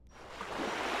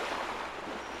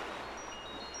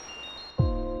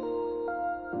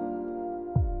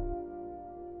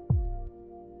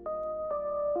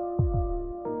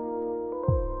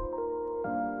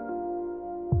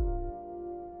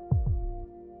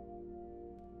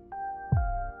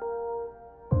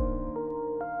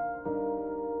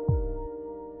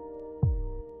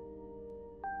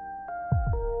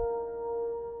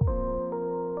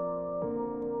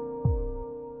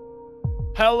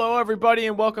Hello, everybody,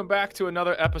 and welcome back to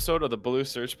another episode of the Blue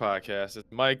Search Podcast.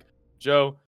 It's Mike,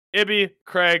 Joe, Ibby,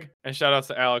 Craig, and shout outs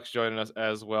to Alex joining us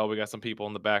as well. We got some people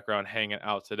in the background hanging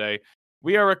out today.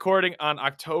 We are recording on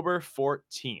October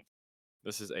 14th.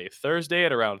 This is a Thursday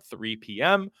at around 3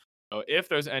 p.m. So if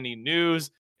there's any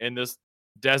news in this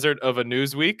desert of a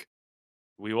news week,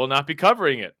 we will not be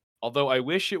covering it. Although I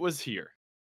wish it was here.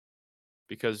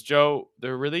 Because, Joe,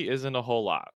 there really isn't a whole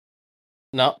lot.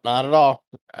 No, not at all.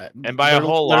 And by a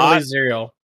whole literally lot,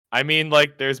 zero. I mean,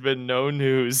 like, there's been no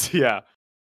news. Yeah.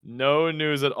 No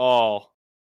news at all.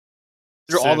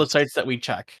 Through all the Since, sites that we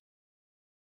check.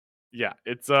 yeah,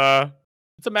 it's a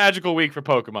magical week for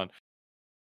Pokemon.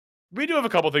 We do have a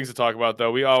couple things to talk about,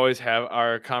 though. We always have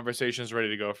our conversations ready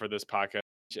to go for this podcast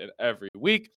each and every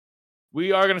week.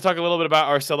 We are going to talk a little bit about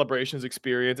our celebrations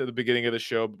experience at the beginning of the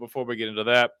show. But before we get into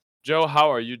that, Joe, how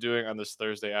are you doing on this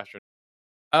Thursday afternoon?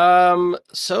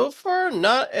 So far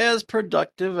not as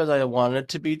productive as I wanted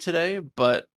to be today,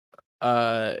 but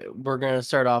we're gonna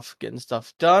start off getting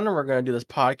stuff done. We're gonna do this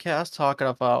podcast talking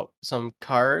about some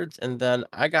cards, and then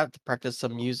I got to practice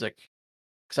some music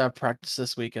because I have practice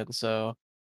this weekend, so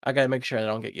I gotta make sure I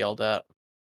don't get yelled at.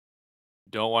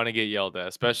 Don't want to get yelled at,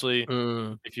 especially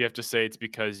Mm, if you have to say it's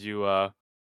because you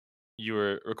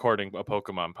were recording a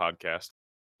Pokemon podcast.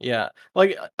 yeah,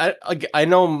 I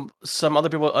know some other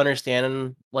people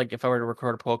understand, like, if I were to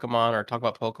record a Pokemon or talk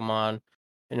about Pokemon,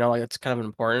 like, it's kind of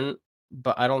important,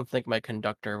 but I don't think my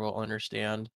conductor will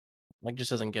understand. Like, just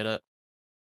doesn't get it.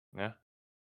 Yeah,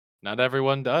 not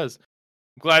everyone does.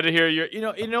 I'm glad to hear you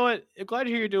know what? I'm glad to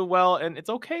hear you're doing well, and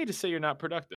it's okay to say you're not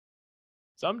productive.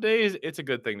 Some days it's a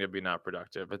good thing to be not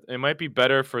productive. It might be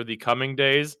better for the coming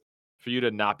days for you to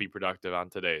not be productive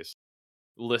on today's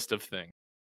list of things.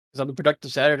 'Cause I'll be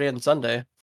productive Saturday and Sunday.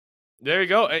 There you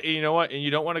go. And you know what? And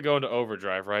you don't want to go into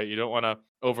overdrive, right? You don't want to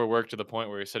overwork to the point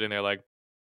where you're sitting there like,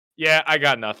 yeah, I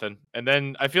got nothing. And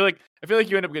then I feel like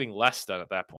you end up getting less done at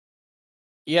that point.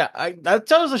 Yeah, that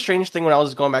was a strange thing when I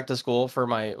was going back to school for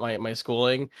my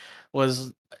schooling,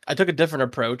 was I took a different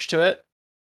approach to it.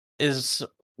 Is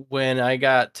when I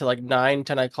got to, like, 9,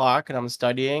 10 o'clock and I'm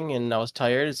studying and I was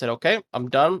tired, I said, "Okay, I'm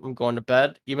done. I'm going to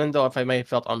bed," even though if I may have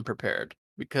felt unprepared,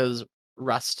 because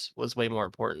rest was way more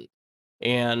important.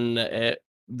 And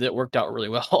that worked out really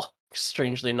well,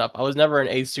 strangely enough. I was never an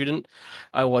A student.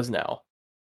 I was now.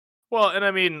 Well, and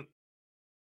I mean,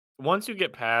 once you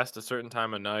get past a certain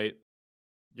time of night,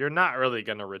 you're not really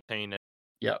gonna retain it.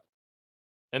 Yep.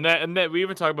 And that we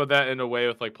even talk about that in a way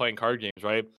with like playing card games,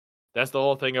 right? That's the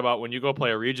whole thing about when you go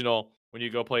play a regional, when you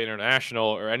go play international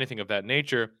or anything of that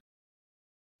nature,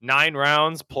 9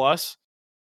 rounds plus,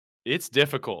 it's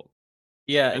difficult.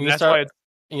 Yeah, and And that's why it's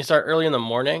you start early in the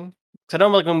morning. 'Cause I know,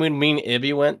 like, when me and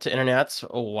Ibby went to internets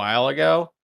a while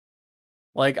ago,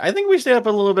 like, I think we stayed up a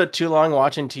little bit too long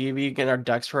watching TV, getting our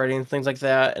decks ready and things like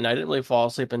that, and I didn't really fall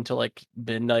asleep until, like,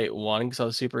 midnight 1 because I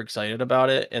was super excited about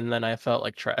it, and then I felt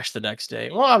like trash the next day.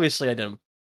 Well, obviously, I didn't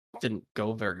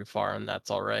go very far, and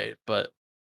that's alright, but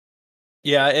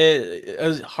yeah, it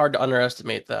was hard to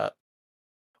underestimate that.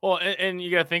 well, and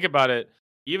you gotta think about it,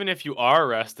 even if you are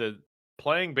rested,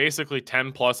 playing basically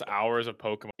 10 plus hours of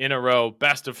Pokemon in a row,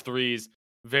 best of threes,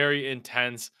 very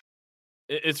intense.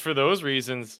 It's for those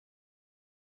reasons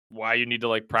why you need to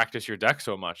like practice your deck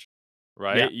so much, Yeah.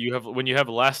 right? You have when you have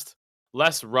less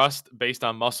rust based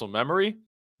on muscle memory,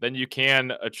 then you can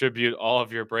attribute all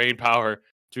of your brain power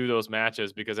to those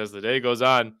matches because as the day goes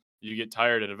on, you get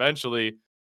tired and eventually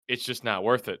it's just not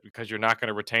worth it because you're not going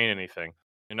to retain anything.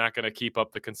 You're not going to keep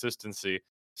up the consistency.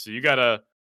 So you got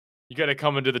to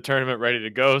come into the tournament ready to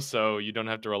go so you don't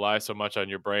have to rely so much on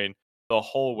your brain the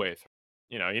whole way through.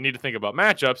 You need to think about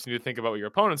matchups, you need to think about what your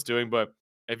opponent's doing, but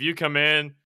if you come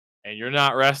in and you're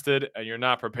not rested and you're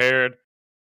not prepared,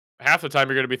 half the time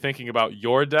you're going to be thinking about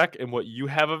your deck and what you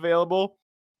have available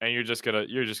and you're just going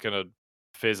to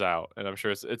fizz out. And I'm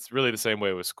sure it's really the same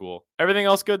way with school. Everything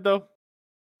else good though?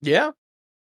 Yeah.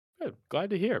 Good. Glad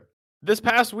to hear. This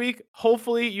past week,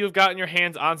 hopefully you've gotten your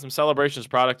hands on some Celebrations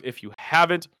product. If you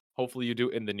haven't, hopefully you do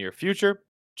in the near future.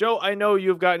 Joe, I know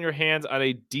you've gotten your hands on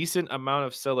a decent amount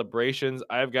of Celebrations.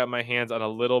 I've got my hands on a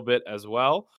little bit as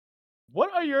well.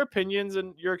 What are your opinions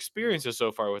and your experiences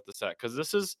so far with the set? Because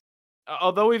this is,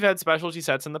 although we've had specialty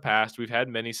sets in the past, we've had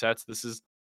mini sets. This is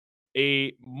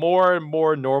a more and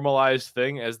more normalized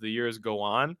thing as the years go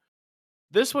on.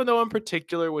 This one, though, in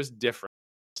particular, was different,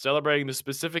 celebrating the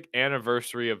specific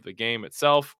anniversary of the game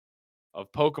itself,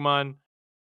 of Pokemon.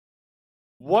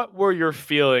 What were your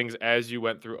feelings as you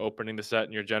went through opening the set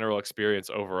and your general experience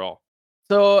overall?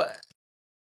 So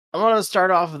I want to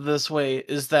start off this way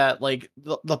is that like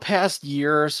the past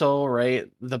year or so, right?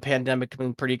 The pandemic has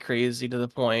been pretty crazy to the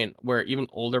point where even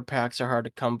older packs are hard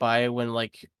to come by when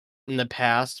like in the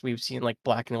past we've seen like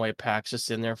black and white packs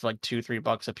just in there for like 2, 3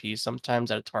 bucks a piece sometimes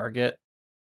at a Target,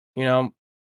 you know?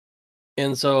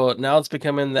 And so now it's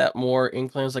becoming that more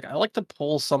inkling. It's like I like to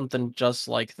pull something just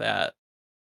like that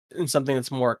and something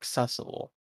that's more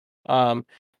accessible. Um,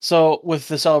 so with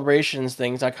the celebrations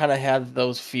things, I kind of had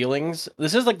those feelings.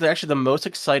 This is like actually the most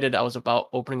excited I was about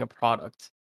opening a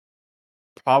product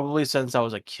probably since I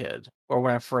was a kid, or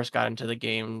when I first got into the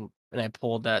game and I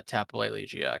pulled that Tapu Lele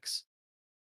GX.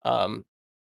 Um,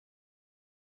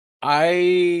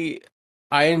 I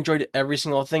I enjoyed every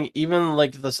single thing, even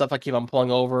like the stuff I keep on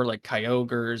pulling over, like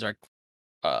Kyogres or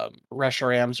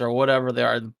Reshiram's or whatever they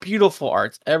are. Beautiful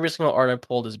arts. Every single art I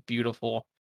pulled is beautiful.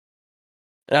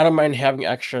 And I don't mind having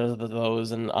extras of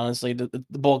those, and honestly, the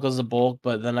bulk is the bulk,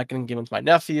 but then I can give them to my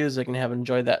nephews, they can have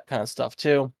enjoy that kinda stuff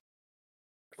too.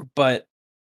 But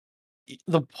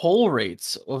the pull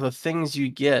rates of the things you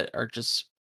get are just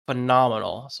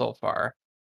phenomenal so far.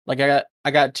 Like,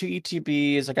 I got 2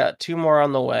 ETBs, I got 2 more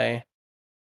on the way,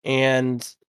 and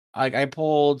I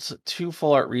pulled 2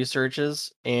 full art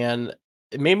researches, and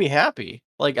it made me happy.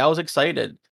 Like, I was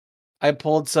excited. I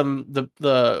pulled some the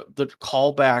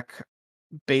callback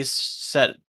base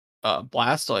set,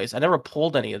 Blastoise. I never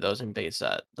pulled any of those in base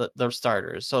set, those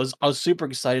starters, so I was super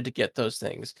excited to get those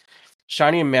things.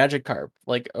 Shiny and Magikarp,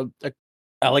 like,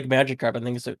 I like Magikarp, I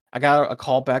think it's I got a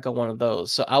callback on one of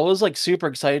those, so I was, like, super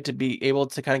excited to be able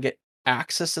to kinda get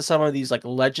access to some of these, like,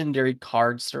 legendary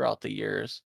cards throughout the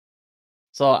years.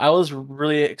 So I was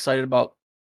really excited about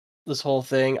this whole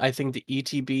thing. I think the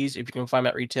ETBs, if you can find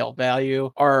 'em at retail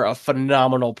value, are a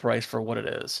phenomenal price for what it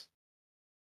is.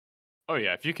 Oh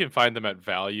yeah, if you can find them at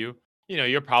value,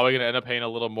 you're probably gonna end up paying a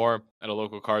little more at a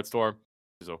local card store.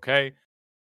 Is okay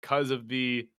because of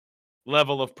the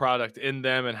level of product in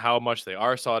them and how much they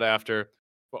are sought after.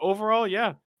 But overall,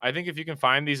 yeah, I think if you can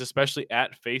find these, especially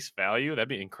at face value, that'd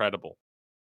be incredible.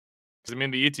 Because I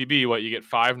mean, the ETB, what you get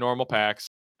 5 normal packs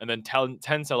and then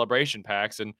 10 celebration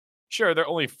packs, and sure, they're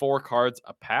only 4 cards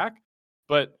a pack,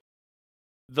 but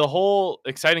the whole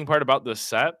exciting part about this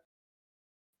set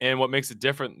and what makes it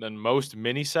different than most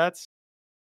mini sets,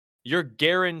 you're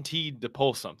guaranteed to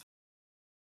pull something.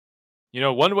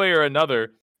 One way or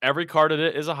another, every card in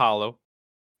it is a hollow.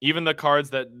 Even the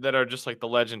cards that are just like the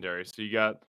legendary. So you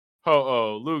got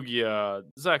Ho-Oh, Lugia,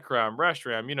 Zekrom,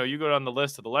 Reshiram. You go down the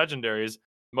list of the legendaries.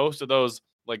 Most of those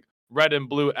like red and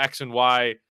blue X and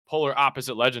Y polar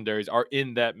opposite legendaries are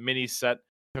in that mini set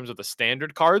in terms of the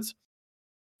standard cards.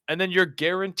 And then you're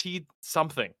guaranteed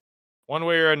something, one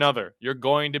way or another. You're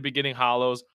going to be getting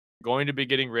hollows, going to be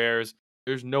getting rares.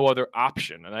 There's no other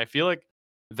option. And I feel like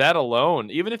that alone,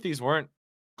 even if these weren't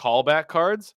callback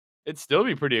cards, it'd still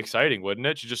be pretty exciting, wouldn't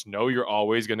it? To just know you're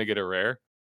always going to get a rare.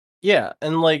 Yeah,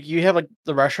 and, like, you have, like,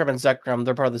 the Reshiram and Zekrom,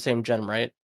 they're part of the same gen,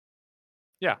 right?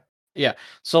 Yeah. Yeah.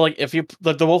 So, like, if you p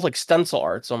they're both, like, stencil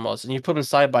arts almost, and you put them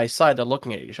side by side, they're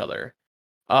looking at each other.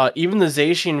 Even the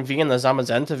Zacian V and the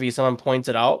Zamazenta V, someone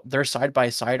pointed out, they're side by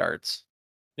side arts.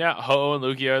 Yeah. Ho and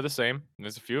Lugia are the same.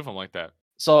 There's a few of them like that.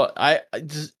 So, I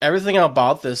just everything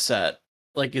about this set,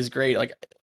 like, is great. Like,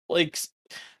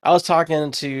 I was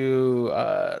talking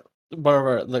to, one of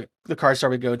our the card store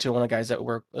we go to, one of the guys that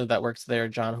works there,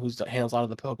 John, who's handles a lot of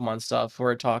the Pokemon stuff.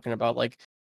 We're talking about, like,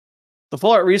 the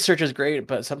full art research is great,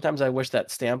 but sometimes I wish that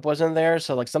stamp wasn't there.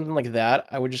 So like something like that,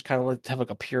 I would just kind of like to have like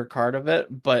a pure card of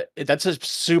it. But that's just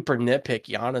super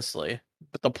nitpicky, honestly.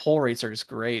 But the pull rates are just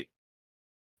great.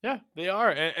 Yeah, they are.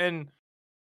 And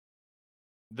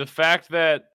the fact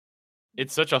that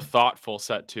it's such a thoughtful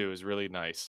set too is really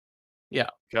nice Yeah.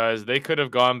 because they could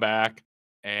have gone back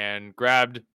and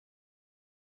grabbed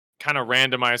kind of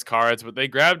randomized cards, but they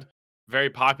grabbed very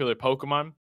popular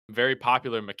Pokemon, very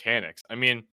popular mechanics. I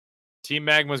mean, Team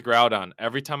Magma's Groudon.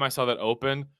 Every time I saw that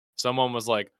open, someone was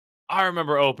like, I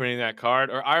remember opening that card,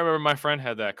 or I remember my friend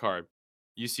had that card.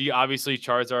 You see, obviously,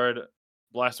 Charizard,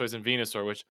 Blastoise, and Venusaur,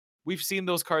 which we've seen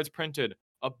those cards printed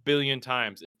a billion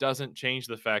times. It doesn't change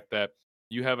the fact that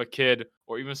you have a kid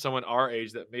or even someone our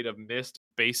age that made a missed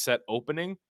base set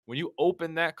opening. When you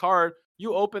open that card,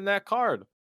 you open that card.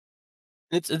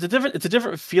 It's a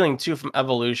different feeling too from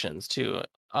evolutions too.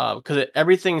 Because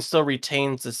everything still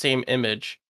retains the same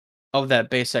image of that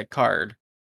base set card.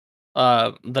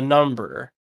 The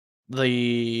number, the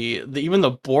even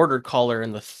the border color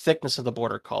and the thickness of the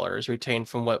border color is retained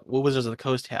from what Wizards of the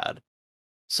Coast had.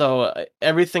 So,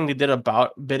 everything they did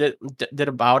about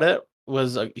it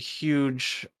was a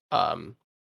huge,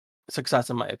 success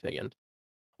in my opinion.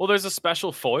 Well, there's a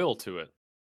special foil to it.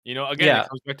 Again, it Yeah.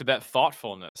 comes back to that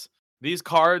thoughtfulness. These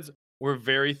cards were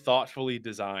very thoughtfully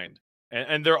designed,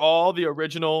 and they're all the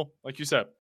original, like you said,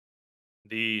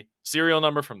 the serial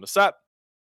number from the set,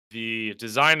 the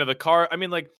design of the card. I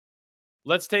mean, like,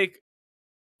 let's take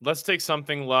let's take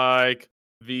something like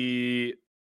the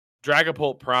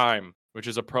Dragapult Prime, which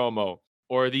is a promo,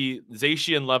 or the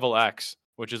Zacian Level X,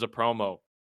 which is a promo.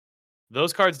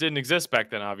 Those cards didn't exist back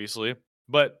then, obviously,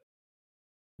 but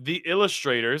the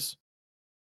illustrators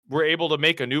were able to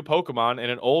make a new Pokemon in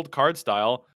an old card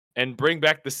style and bring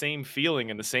back the same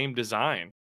feeling and the same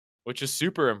design, which is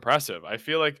super impressive. I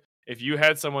feel like if you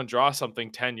had someone draw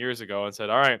something 10 years ago and said,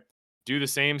 "All right, do the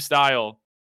same style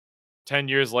 10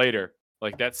 years later,"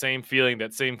 like that same feeling,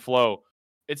 that same flow,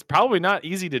 it's probably not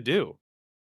easy to do.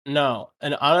 No,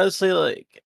 and honestly,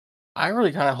 like, I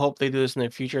really kinda hope they do this in their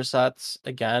future sets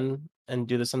again and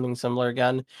do this something similar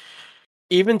again.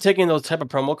 Even taking those type of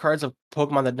promo cards of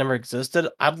Pokemon that never existed,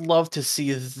 I'd love to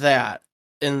see that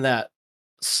in that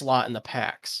slot in the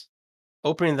packs.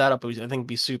 Opening that up would, I think,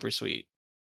 be super sweet.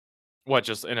 What,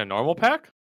 just in a normal pack?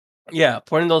 Yeah,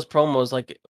 putting those promos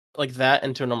like that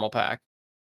into a normal pack.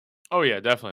 Oh yeah,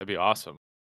 definitely. That'd be awesome.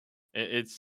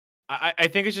 It's I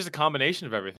think it's just a combination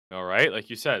of everything, all right? Like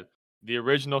you said, the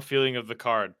original feeling of the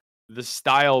card, the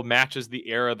style matches the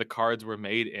era the cards were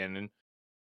made in, and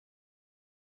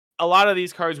a lot of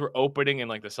these cards were opening in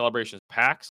like the celebrations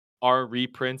packs are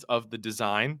reprints of the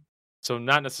design. So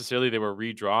not necessarily they were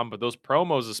redrawn, but those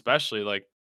promos especially like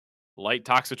Light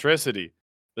Toxicity,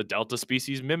 the Delta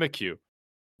species Mimikyu.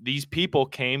 These people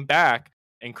came back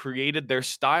and created their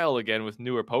style again with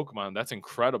newer Pokemon. That's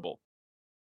incredible.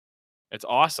 It's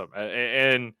awesome.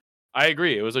 And I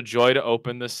agree. It was a joy to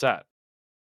open this set.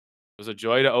 It was a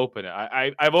joy to open it.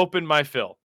 I've opened my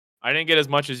fill. I didn't get as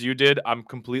much as you did. I'm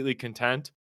completely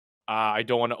content. I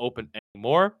don't want to open any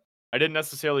more. I didn't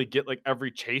necessarily get like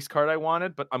every chase card I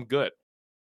wanted, but I'm good.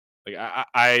 Like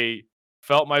I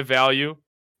felt my value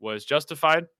was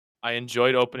justified. I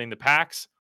enjoyed opening the packs.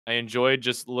 I enjoyed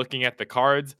just looking at the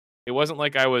cards. It wasn't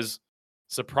like I was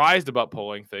surprised about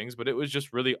pulling things, but it was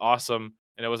just really awesome.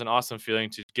 And it was an awesome feeling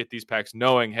to get these packs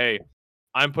knowing, hey,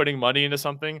 I'm putting money into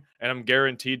something and I'm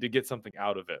guaranteed to get something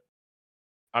out of it.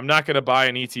 I'm not going to buy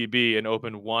an ETB and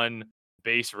open one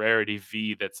base rarity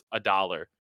V that's $1,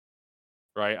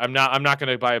 right? I'm not going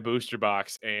to buy a booster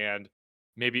box and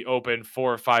maybe open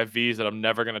 4 or 5 Vs that I'm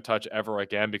never going to touch ever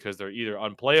again because they're either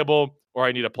unplayable or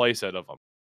I need a playset of them.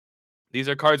 These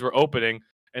are cards we're opening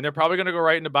and they're probably going to go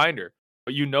right into binder.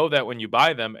 But you know that when you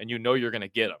buy them and you know you're going to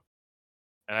get them.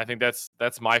 And I think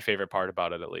that's my favorite part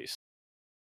about it at least.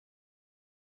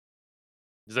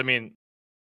 Does that mean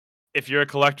if you're a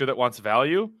collector that wants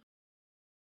value,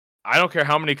 I don't care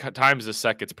how many times this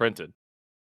set gets printed.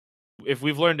 If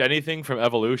we've learned anything from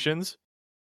evolutions,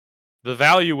 the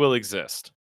value will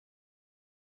exist.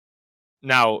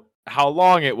 Now, how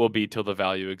long it will be till the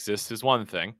value exists is one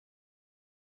thing.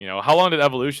 How long did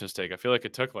evolutions take? I feel like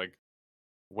it took like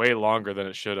way longer than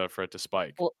it should have for it to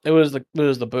spike. Well, it was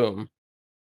the boom.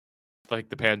 Like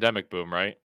the pandemic boom,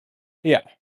 right? Yeah.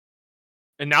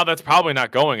 And now that's probably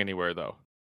not going anywhere though.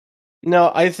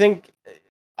 No, I think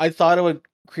I thought it would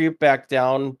creep back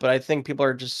down, but I think people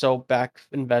are just so back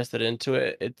invested into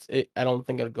it. I don't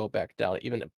think it'll go back down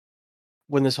even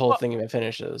when this whole Well, thing even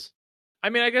finishes. I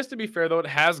mean, I guess to be fair though, it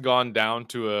has gone down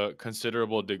to a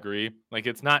considerable degree. Like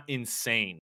it's not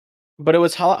insane. But it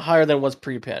was a lot higher than it was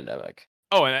pre-pandemic.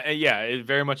 Oh, and yeah, it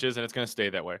very much is, and it's going to stay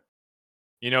that way.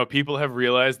 People have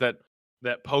realized that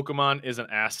Pokemon is an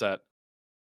asset.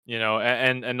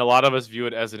 And a lot of us view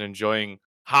it as an enjoying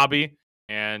hobby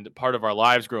and part of our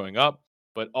lives growing up.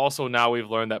 But also now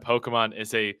we've learned that Pokemon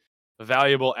is a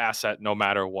valuable asset no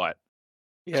matter what,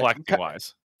 Yeah, collecting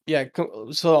wise. yeah.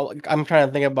 So like, I'm trying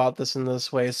to think about this in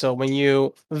this way. So when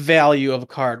you value of a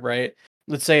card, right?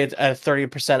 Let's say it's at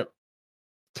 30%,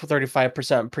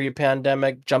 35%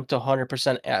 pre-pandemic, jumped to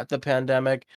 100% at the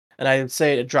pandemic, and I'd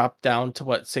say it dropped down to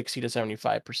what 60 to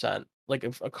 75%, like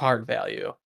a card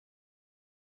value,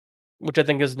 which I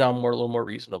think is now a little more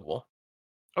reasonable.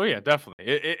 Oh yeah, definitely.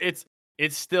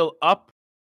 It's still up,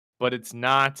 but it's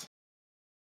not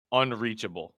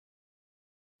unreachable.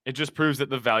 It just proves that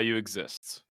the value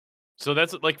exists. So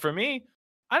that's like for me,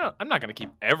 I'm not gonna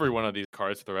keep every one of these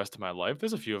cards for the rest of my life.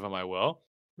 There's a few of them I will.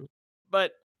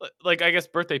 But like I guess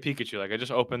birthday Pikachu, like I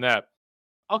just opened that.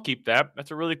 I'll keep that. That's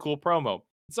a really cool promo.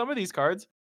 Some of these cards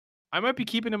I might be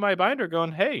keeping in my binder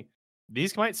going, hey,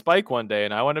 these might spike one day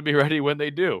and I want to be ready when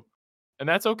they do. And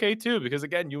that's okay too, because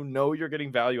again, you're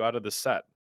getting value out of the set.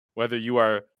 Whether you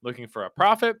are looking for a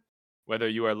profit, whether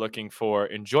you are looking for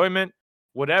enjoyment,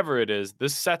 whatever it is,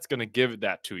 this set's going to give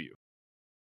that to you.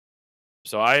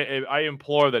 So I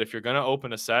implore that if you're gonna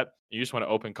open a set, you just want to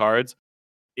open cards,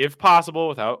 if possible,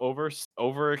 without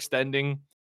overextending.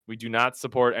 We do not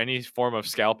support any form of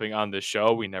scalping on this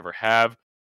show. We never have.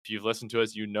 If you've listened to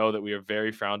us, you know that we are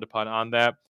very frowned upon on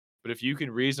that. But if you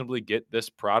can reasonably get this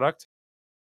product,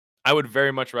 I would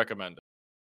very much recommend it.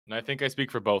 And I think I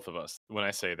speak for both of us when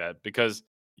I say that because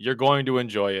you're going to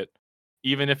enjoy it.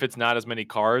 Even if it's not as many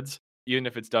cards, even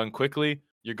if it's done quickly,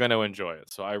 you're going to enjoy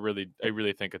it. So I really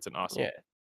think it's an awesome. Yeah.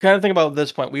 Kind of think about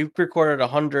this point. We've recorded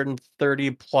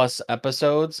 130 plus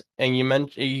episodes, and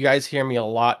you guys hear me a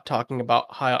lot talking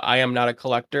about how I am not a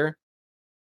collector.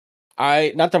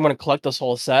 Not that I'm going to collect this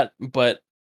whole set, but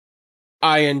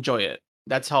I enjoy it.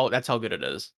 That's how good it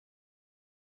is.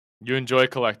 You enjoy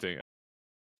collecting it.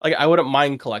 Like I wouldn't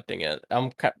mind collecting it.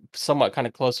 I'm somewhat kind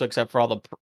of close to, except for all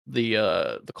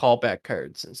the callback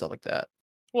cards and stuff like that.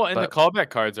 Well, and the But callback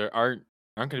cards aren't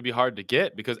going to be hard to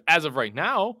get because as of right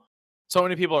now, so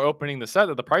many people are opening the set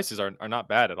that the prices are not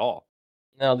bad at all.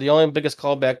 now the only biggest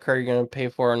callback card you're going to pay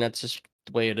for, and that's just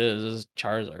the way it is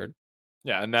Charizard.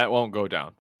 Yeah, and that won't go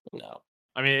down. No,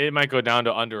 I mean, it might go down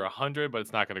to under 100, but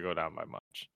it's not going to go down by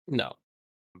much. no.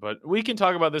 But we can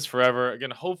talk about this forever. Again,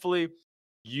 hopefully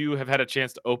you have had a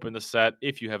chance to open the set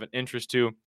if you have an interest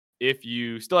to. If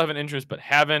you still have an interest but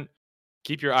haven't,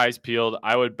 keep your eyes peeled.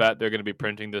 I would bet they're going to be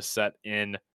printing this set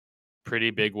in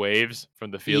pretty big waves from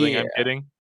the feeling Yeah. I'm getting.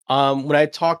 When I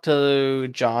talked to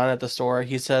John at the store,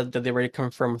 he said that they already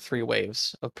confirmed 3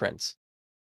 waves of prints.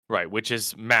 Right, which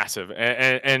is massive.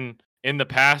 And in the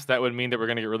past, that would mean that we're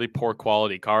going to get really poor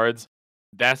quality cards.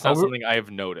 That's not Over something I have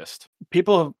noticed.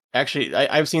 People have actually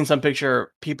I've seen some pictures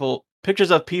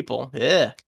of people,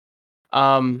 yeah,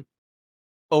 um,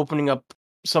 opening up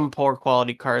some poor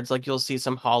quality cards, like, you'll see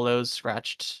some hollows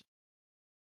scratched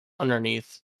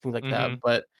underneath, things like that, Hmm.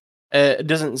 but, it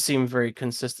doesn't seem very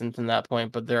consistent in that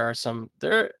point, but there is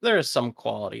some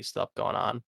quality stuff going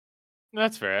on.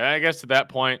 That's fair. I guess to that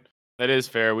point, that is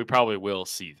fair. We probably will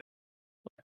see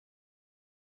that.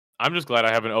 I'm just glad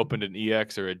I haven't opened an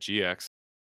EX or a GX.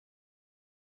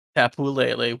 Tapu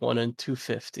Lele, 1 in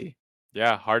 250.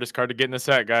 Yeah, hardest card to get in the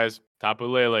set, guys. Tapu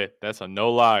Lele. That's a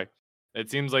no lie. It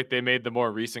seems like they made the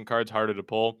more recent cards harder to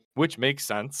pull, which makes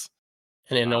sense.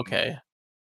 And Um, okay.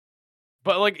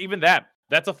 but like even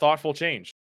that's a thoughtful change.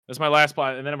 That's my last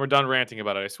plot, and then we're done ranting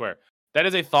about it. I swear. That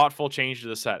is a thoughtful change to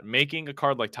the set. Making a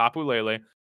card like Tapu Lele,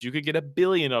 you could get a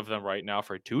billion of them right now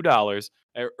for $2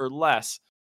 or less.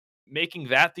 Making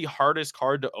that the hardest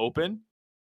card to open.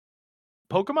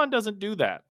 Pokemon doesn't do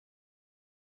that.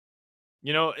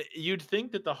 You'd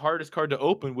think that the hardest card to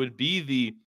open would be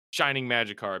the Shining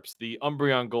Magikarps, the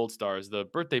Umbreon Gold Stars, the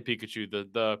Birthday Pikachu,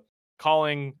 the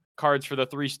calling cards for the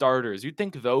 3 starters. You'd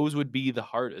think those would be the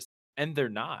hardest, and they're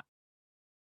not.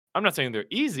 I'm not saying they're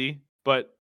easy,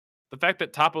 but the fact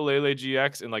that Tapu Lele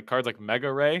GX and like cards like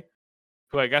Mega Ray,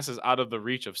 who I guess is out of the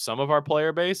reach of some of our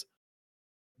player base,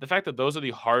 the fact that those are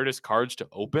the hardest cards to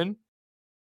open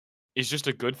is just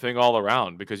a good thing all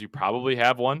around because you probably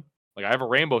have one. Like I have a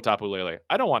rainbow Tapu Lele.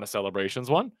 I don't want a celebrations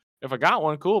one. If I got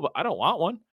one, cool, but I don't want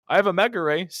one. I have a Mega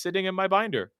Ray sitting in my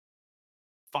binder,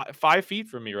 5 feet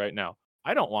from me right now.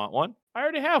 I don't want one. I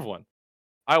already have one.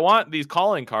 I want these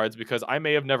calling cards because I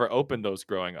may have never opened those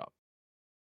growing up.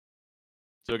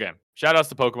 So again, shout outs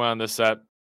to Pokemon on this set.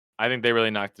 I think they really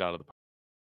knocked it out of the park.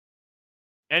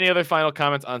 Any other final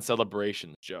comments on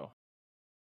celebrations, Joe?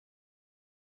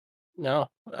 No,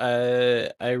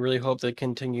 I really hope they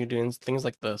continue doing things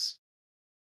like this.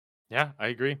 Yeah, I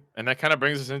agree. And that kind of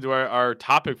brings us into our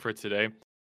topic for today.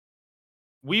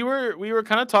 We were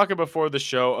kind of talking before the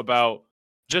show about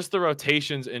just the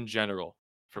rotations in general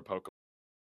for Pokemon.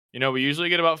 We usually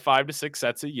get about 5 to 6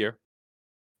 sets a year.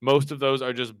 Most of those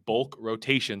are just bulk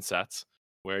rotation sets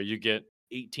where you get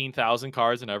 18,000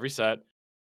 cards in every set.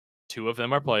 2 of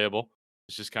them are playable.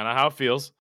 It's just kind of how it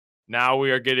feels. Now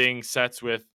we are getting sets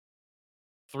with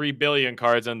 3 billion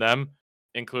cards in them,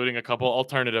 including a couple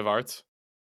alternative arts.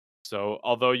 So,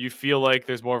 although you feel like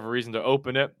there's more of a reason to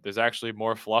open it, there's actually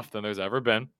more fluff than there's ever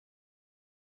been.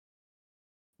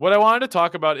 What I wanted to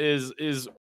talk about is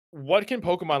what can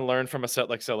Pokemon learn from a set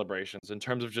like Celebrations in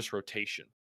terms of just rotation?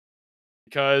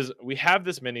 Because we have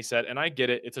this mini set, and I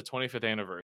get it, it's a 25th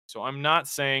anniversary. So I'm not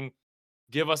saying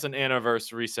give us an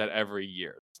anniversary set every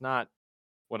year. It's not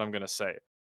what I'm gonna say.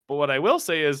 But what I will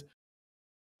say is,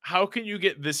 how can you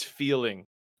get this feeling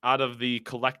out of the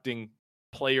collecting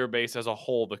player base as a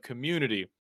whole, the community?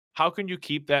 How can you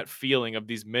keep that feeling of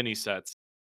these mini sets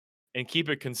and keep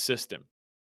it consistent?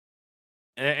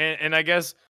 And I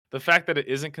guess the fact that it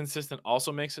isn't consistent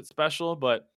also makes it special.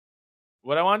 But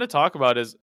what I wanted to talk about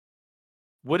is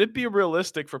would it be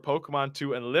realistic for Pokemon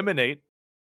to eliminate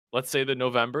let's say the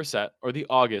November set or the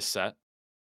August set,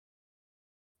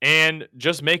 and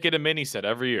just make it a mini set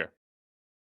every year.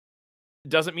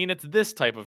 Doesn't mean it's this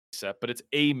type of set, but it's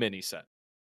a mini set.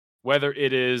 Whether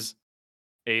it is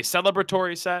a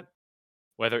celebratory set,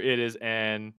 whether it is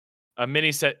a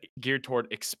mini set geared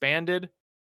toward expanded,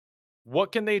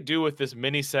 what can they do with this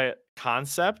mini set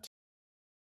concept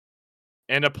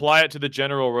and apply it to the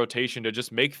general rotation to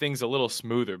just make things a little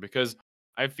smoother? Because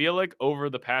I feel like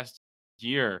over the past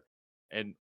year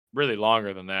and really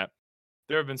longer than that,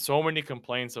 there have been so many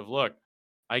complaints of, look,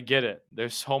 I get it.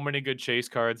 There's so many good chase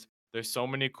cards. There's so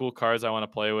many cool cards I want to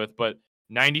play with, but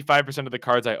 95% of the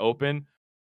cards I open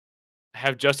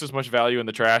have just as much value in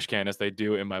the trash can as they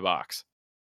do in my box.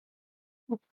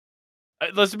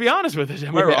 Let's be honest with it.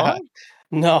 Am I Yeah. wrong?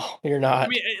 No, you're I not.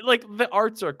 mean, like the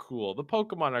arts are cool. The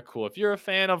Pokemon are cool. If you're a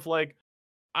fan of like,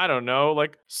 I don't know,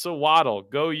 like Sawaddle,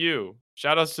 go you.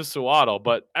 Shout outs to Sawaddle.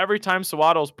 But every time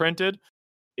Sawaddle's printed,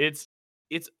 it's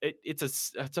it's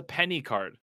a penny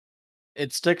card.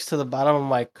 It sticks to the bottom of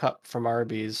my cup from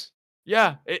Arby's.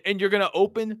 Yeah, and you're gonna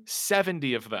open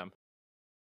 70 of them.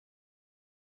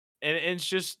 And it's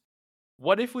just,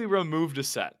 what if we removed a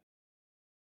set?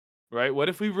 Right? What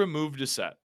if we removed a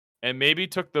set and maybe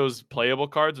took those playable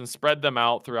cards and spread them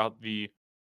out throughout the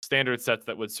standard sets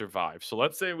that would survive? So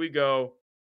let's say we go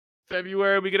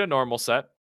February, we get a normal set.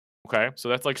 Okay, so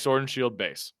that's like Sword and Shield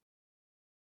base.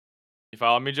 You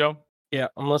follow me, Joe? Yeah,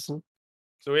 I'm listening.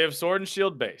 So we have Sword and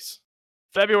Shield base.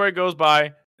 February goes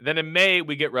by. Then in May,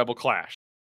 we get Rebel Clash.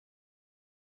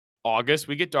 August,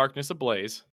 we get Darkness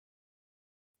Ablaze.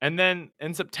 And then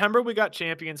in September, we got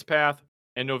Champion's Path.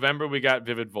 In November, we got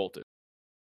Vivid Voltage.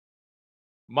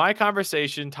 My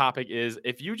conversation topic is,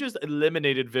 if you just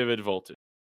eliminated Vivid Voltage,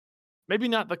 maybe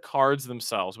not the cards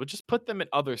themselves, but just put them in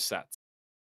other sets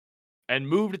and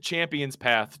moved Champion's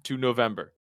Path to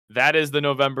November. That is the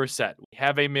November set. We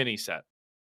have a mini set.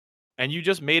 And you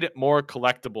just made it more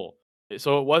collectible.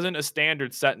 So it wasn't a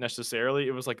standard set necessarily.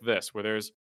 It was like this, where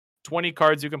there's 20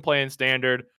 cards you can play in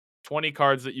standard, 20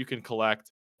 cards that you can collect,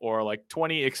 or like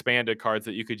 20 expanded cards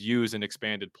that you could use in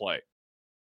expanded play.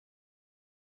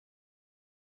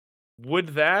 Would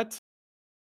that,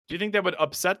 do you think that would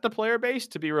upset the player base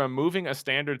to be removing a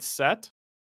standard set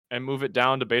and move it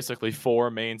down to basically 4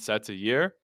 main sets a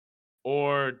year?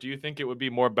 Or do you think it would be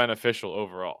more beneficial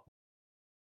overall?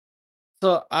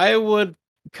 So I would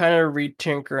kind of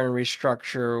retinker and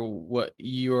restructure what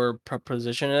your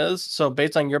proposition is. So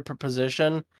based on your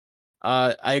proposition,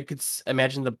 I could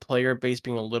imagine the player base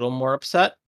being a little more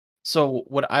upset. So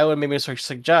what I would maybe sort of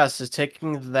suggest is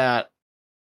taking that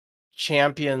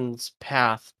Champions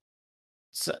Path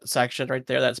section right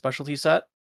there, that specialty set,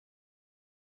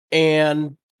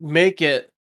 and make it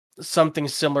something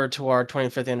similar to our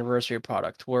 25th anniversary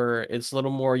product, where it's a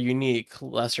little more unique,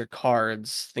 lesser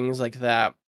cards, things like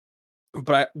that.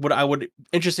 But what I would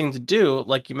interesting to do,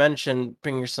 like you mentioned,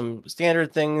 bring in some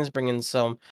standard things, bring in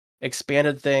some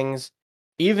expanded things,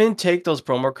 even take those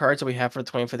promo cards that we have for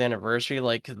the 25th anniversary,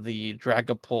 like the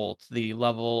Dragapult, the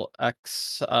level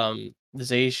X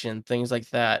Zation, things like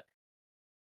that,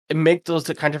 and make those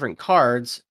the kind of different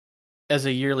cards as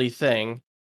a yearly thing,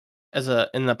 as a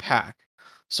in the pack.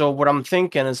 So what I'm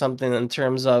thinking is something in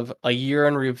terms of a year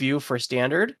in review for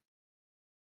standard,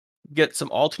 get some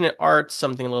alternate art,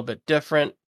 something a little bit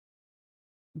different,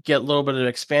 get a little bit of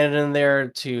expanded in there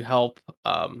to help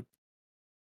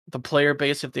the player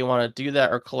base if they want to do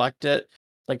that or collect it.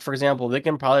 Like for example, they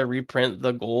can probably reprint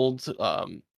the gold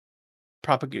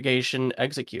propagation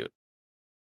execute,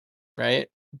 right?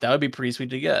 That would be pretty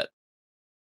sweet to get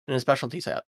in a specialty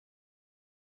set.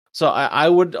 So I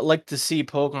would like to see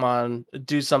Pokemon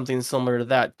do something similar to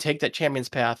that. Take that Champion's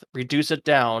Path, reduce it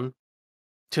down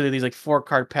to these like 4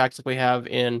 card packs that we have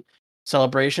in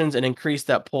celebrations, and increase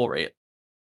that pull rate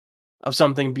of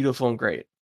something beautiful and great.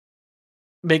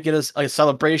 Make it a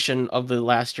celebration of the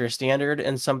last year standard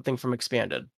and something from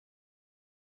expanded.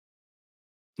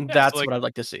 Yeah, so That's like what I'd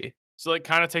like to see.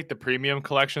 kind of take the premium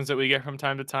collections that we get from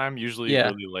time to time, usually Yeah,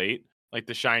 really late, like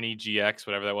the shiny GX,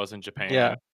 whatever that was in yeah,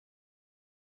 Japan,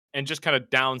 and just kind of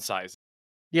downsize it.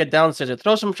 yeah. Downsize it.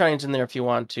 Throw some shinies in there if you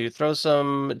want to. Throw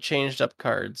some changed up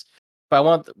cards, but I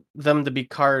want them to be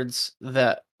cards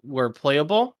that were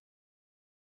playable.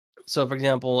 So, for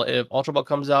example, if Ultra Ball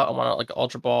comes out, I want like an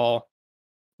Ultra Ball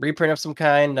reprint of some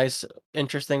kind, nice,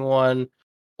 interesting one.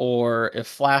 Or if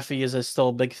Flaffy is still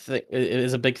a big thing,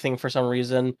 is a big thing for some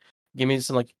reason, give me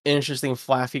some like interesting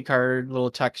Flaffy card, little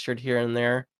textured here and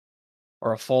there,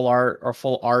 or a full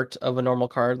art of a normal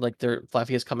card like their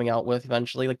Flaffy is coming out with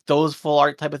eventually. Like those full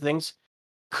art type of things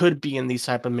could be in these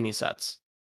type of mini sets.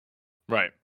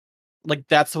 Right. Like,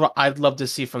 that's what I'd love to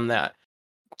see from that.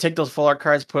 Take those full art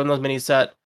cards, put in those mini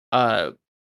set, uh,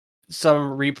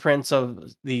 some reprints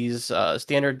of these,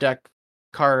 standard deck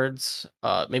cards,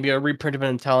 maybe a reprint of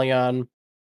an Inteleon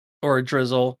or a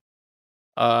Drizzle.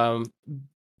 Um,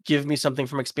 give me something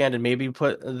from Expanded, maybe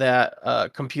put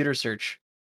that, computer search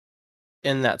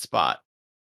in that spot.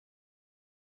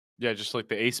 Yeah, just like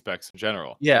the A specs in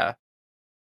general. Yeah,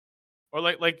 Or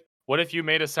like what if you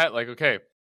made a set like, okay,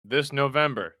 this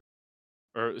November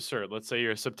or sir, let's say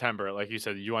you're September, like you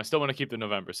said, you want still want to keep the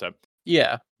November set.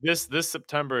 yeah, This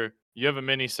September, you have a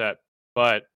mini set,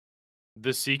 but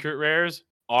the secret rares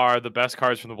are the best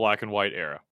cards from the black and white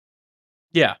era.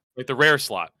 yeah, Like the rare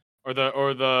slot or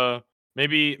the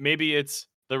maybe it's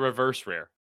the reverse rare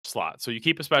slot. So you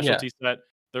keep a yeah, specialty set.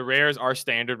 The rares are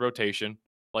standard rotation,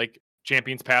 like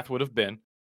Champion's Path would have been,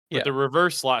 but yeah, the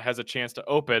reverse slot has a chance to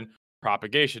open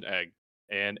Propagation Egg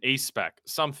and Ace Spec,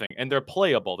 something, and they're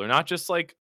playable. They're not just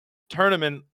like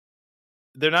tournament.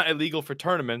 They're not illegal for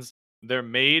tournaments. They're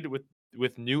made with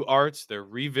new arts. They're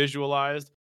revisualized,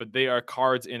 but they are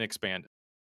cards in expanded.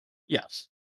 yes,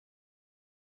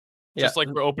 yeah, Just like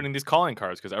we're opening these calling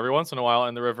cards, because every once in a while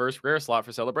in the reverse rare slot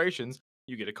for celebrations,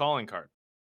 you get a calling card.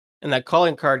 and that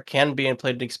calling card can be in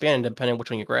played and expanded depending on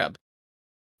which one you grab.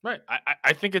 Right.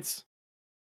 I think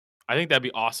I think that'd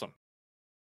be awesome.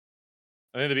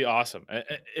 I think that'd be awesome.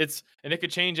 It's and it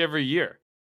could change every year.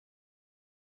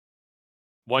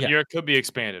 One Yeah, year it could be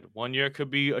expanded. One year it could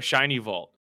be a shiny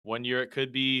vault. One year it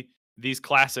could be these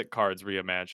classic cards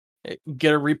reimagined.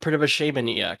 get a reprint of a Shaman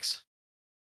EX.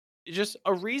 It's just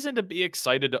a reason to be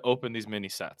excited to open these mini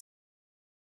sets.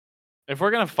 If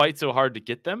we're gonna fight so hard to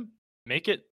get them, make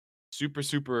it super,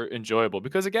 super enjoyable.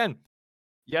 Because again,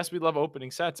 yes, we love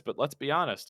opening sets, but let's be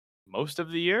honest, most of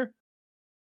the year,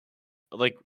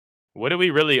 like, what are we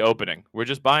really opening? We're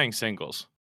just buying singles.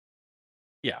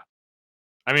 Yeah,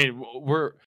 I mean,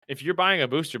 we're if you're buying a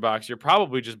booster box, you're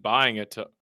probably just buying it to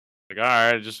like, all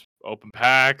right, just open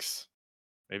packs.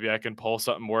 Maybe I can pull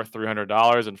something worth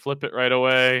 $300 and flip it right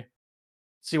away.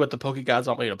 see what the Poke Gods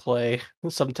want me to play.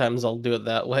 Sometimes I'll do it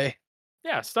that way.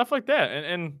 Yeah, stuff like that.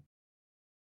 And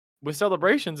with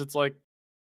celebrations, it's like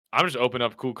I'm just opening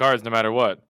up cool cards no matter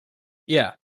what.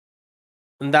 Yeah,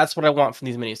 and that's what I want from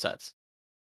these mini sets.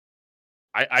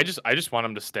 I just want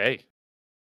them to stay.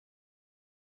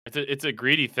 It's a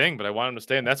greedy thing, but I want them to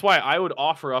stay, and that's why I would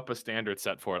offer up a standard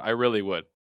set for it. I really would.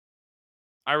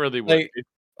 I really would. Like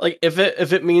like, if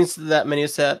it means that mini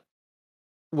set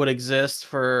would exist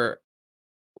for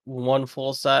one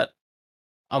full set,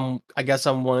 I guess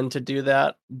I'm willing to do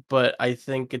that, but I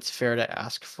think it's fair to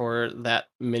ask for that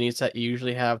mini set you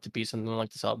usually have to be something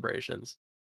like the celebrations.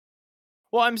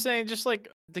 Well, I'm saying just like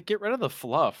to get rid of the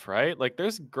fluff, right? Like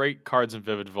there's great cards in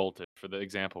Vivid Voltage for the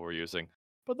example we're using,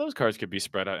 but those cards could be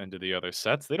spread out into the other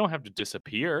sets. They don't have to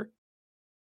disappear.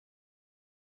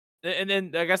 And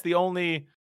then I guess the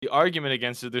argument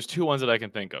against it, there's two ones that I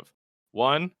can think of.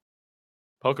 One,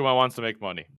 Pokemon wants to make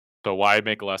money, so why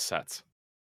make less sets?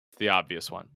 It's the obvious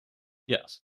one.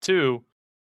 Yes. Two,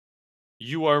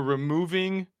 you are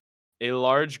removing a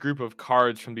large group of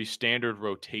cards from the standard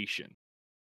rotation,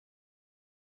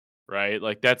 right?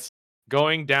 Like that's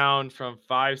going down from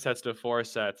 5 sets to 4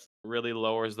 sets really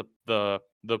lowers the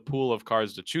pool of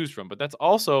cards to choose from. But that's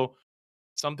also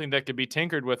something that could be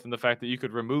tinkered with in the fact that you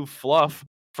could remove fluff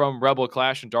from Rebel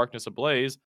Clash and Darkness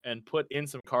Ablaze and put in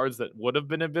some cards that would have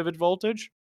been in Vivid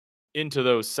Voltage into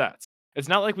those sets. It's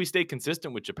not like we stay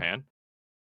consistent with Japan,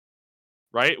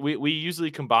 right? We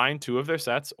usually combine 2 of their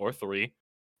sets or 3,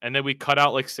 and then we cut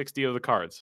out like 60 of the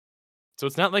cards. So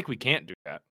it's not like we can't do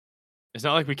that. It's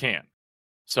not like we can't.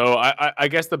 So I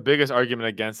guess the biggest argument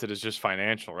against it is just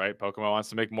financial, right? Pokemon wants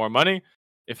to make more money.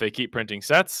 If they keep printing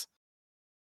sets,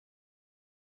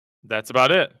 that's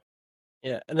about it.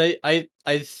 Yeah, and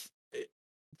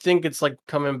think it's, like,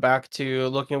 coming back to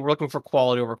we're looking for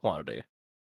quality over quantity.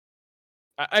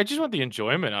 I just want the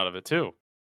enjoyment out of it too.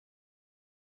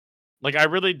 Like I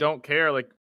really don't care. Like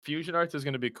Fusion Arts is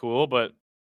gonna be cool, but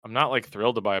I'm not like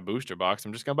thrilled to buy a booster box.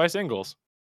 I'm just gonna buy singles.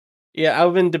 Yeah,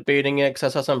 I've been debating it because I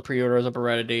saw some pre-orders of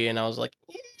Heredity, and I was like,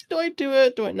 do I do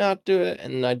it? Do I not do it?"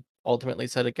 And I ultimately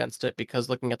said against it because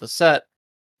looking at the set,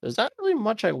 there's not really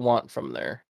much I want from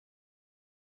there.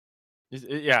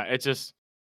 Yeah, it just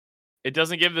it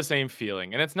doesn't give the same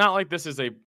feeling. And it's not like this is a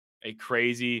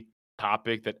crazy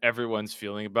topic that everyone's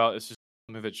feeling about. It's just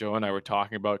something that Joe and I were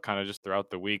talking about kind of just throughout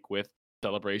the week with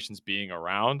celebrations being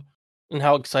around. And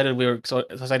how excited we were so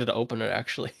excited to open it,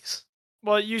 actually.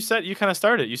 Well, you said you kind of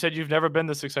started. You said you've never been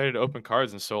this excited to open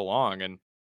cards in so long, and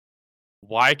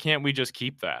why can't we just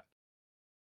keep that?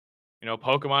 You know,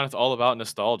 Pokemon is all about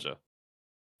nostalgia.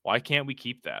 Why can't we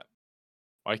keep that?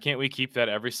 Why can't we keep that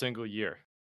every single year?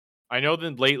 I know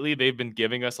that lately they've been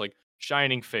giving us like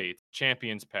Shining Faith,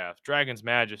 Champion's Path, Dragon's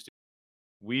Majesty.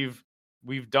 We've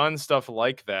we've done stuff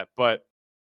like that, but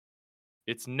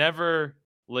it's never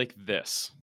like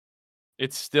this.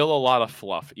 It's still a lot of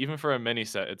fluff. Even for a mini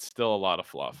set, it's still a lot of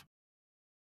fluff.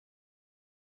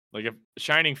 Like if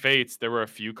Shining Fates, there were a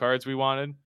few cards we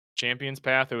wanted. Champion's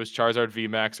Path, it was Charizard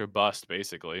VMAX or bust,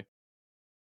 basically.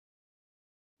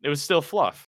 It was still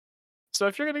fluff. So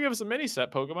if you're gonna give us a mini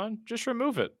set Pokemon, just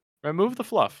remove it. Remove the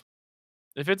fluff.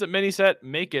 If it's a mini set,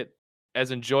 make it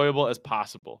as enjoyable as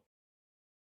possible.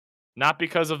 Not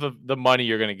because of the money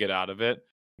you're gonna get out of it.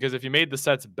 Because if you made the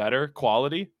sets better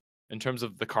quality in terms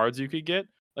of the cards you could get,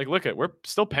 like look at we're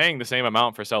still paying the same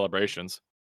amount for celebrations.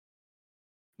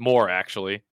 More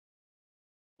actually.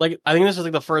 Like, I think this is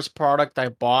like the first product I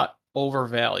bought over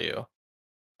value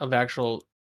of actual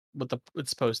what the it's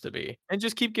supposed to be. And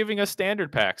just keep giving us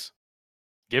standard packs.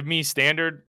 Give me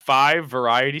standard 5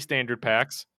 variety standard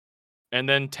packs and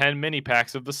then 10 mini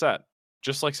packs of the set,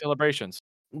 just like celebrations.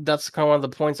 That's kind of one of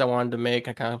the points I wanted to make.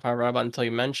 I kind of forgot about until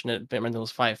you mentioned it. But I meant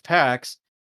those 5 packs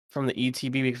from the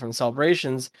ETB from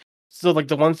Celebrations. So, like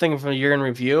the one thing from the year in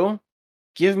review,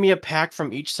 give me a pack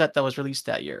from each set that was released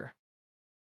that year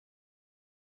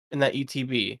in that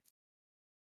ETB,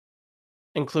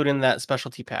 including that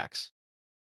specialty packs.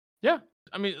 Yeah,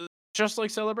 I mean, just like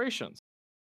celebrations.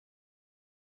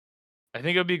 I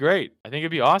think it'd be great. I think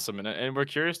it'd be awesome, and we're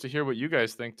curious to hear what you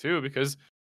guys think too, because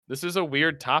this is a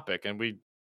weird topic, and we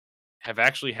have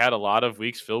actually had a lot of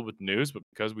weeks filled with news, but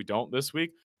because we don't this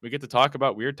week, we get to talk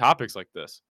about weird topics like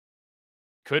this.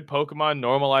 Could Pokemon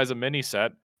normalize a mini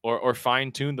set or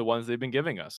fine tune the ones they've been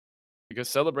giving us? Because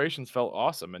celebrations felt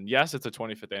awesome, and yes, it's a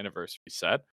 25th anniversary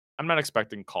set. I'm not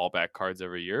expecting callback cards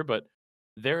every year, but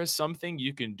there is something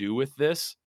you can do with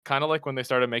this, kind of like when they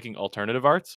started making alternative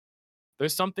arts.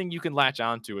 There's something you can latch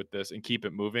onto with this and keep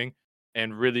it moving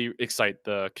and really excite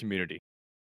the community.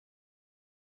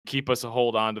 Keep us a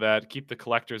hold on to that, keep the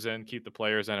collectors in, keep the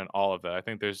players in, and all of that. I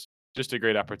think there's just a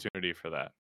great opportunity for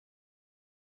that.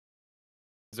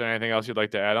 Is there anything else you'd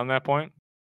like to add on that point?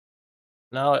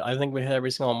 No, I think we hit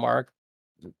every single mark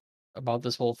about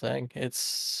this whole thing.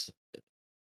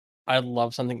 I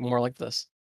love something more like this.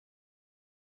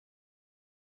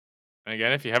 And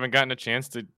again, if you haven't gotten a chance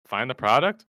to find the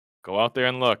product, go out there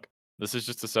and look. This is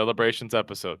just a celebrations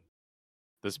episode.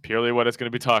 This is purely what it's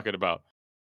going to be talking about.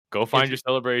 Go find If your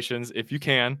celebrations if you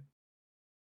can.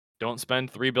 Don't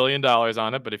spend $3 billion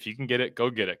on it, but if you can get it, go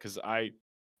get it. Because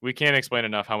we can't explain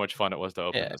enough how much fun it was to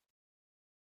open yeah, this.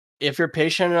 if you're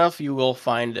patient enough, you will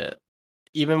find it.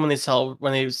 Even when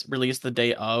they release the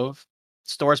day of,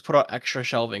 stores put out extra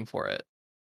shelving for it.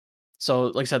 So,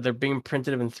 like I said, they're being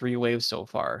printed in 3 waves so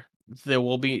far. There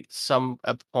will be some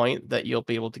at the point that you'll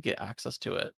be able to get access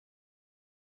to it.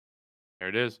 There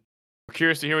it is. We're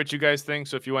curious to hear what you guys think.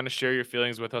 So if you want to share your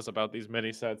feelings with us about these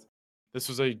mini sets, this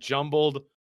was a jumbled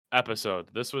episode.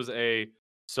 This was a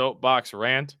soapbox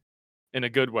rant in a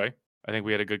good way. I think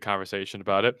we had a good conversation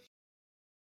about it.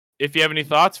 If you have any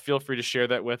thoughts, feel free to share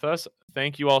that with us.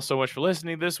 Thank you all so much for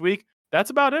listening this week. That's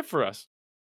about it for us.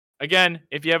 Again,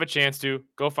 if you have a chance to,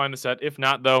 go find the set. If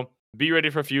not, though, be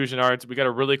ready for Fusion Arts. We got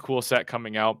a really cool set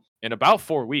coming out in about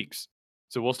 4 weeks.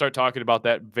 So we'll start talking about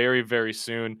that very, very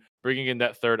soon. Bringing in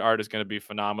that third art is going to be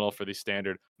phenomenal for the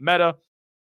standard meta.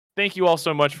 Thank you all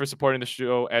so much for supporting the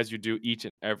show as you do each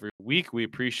and every week. We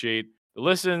appreciate the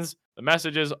listens, the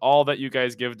messages, all that you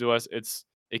guys give to us.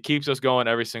 It keeps us going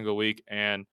every single week.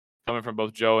 And coming from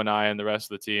both Joe and I and the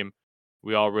rest of the team,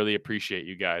 we all really appreciate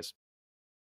you guys.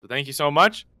 So thank you so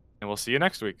much, and we'll see you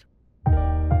next week.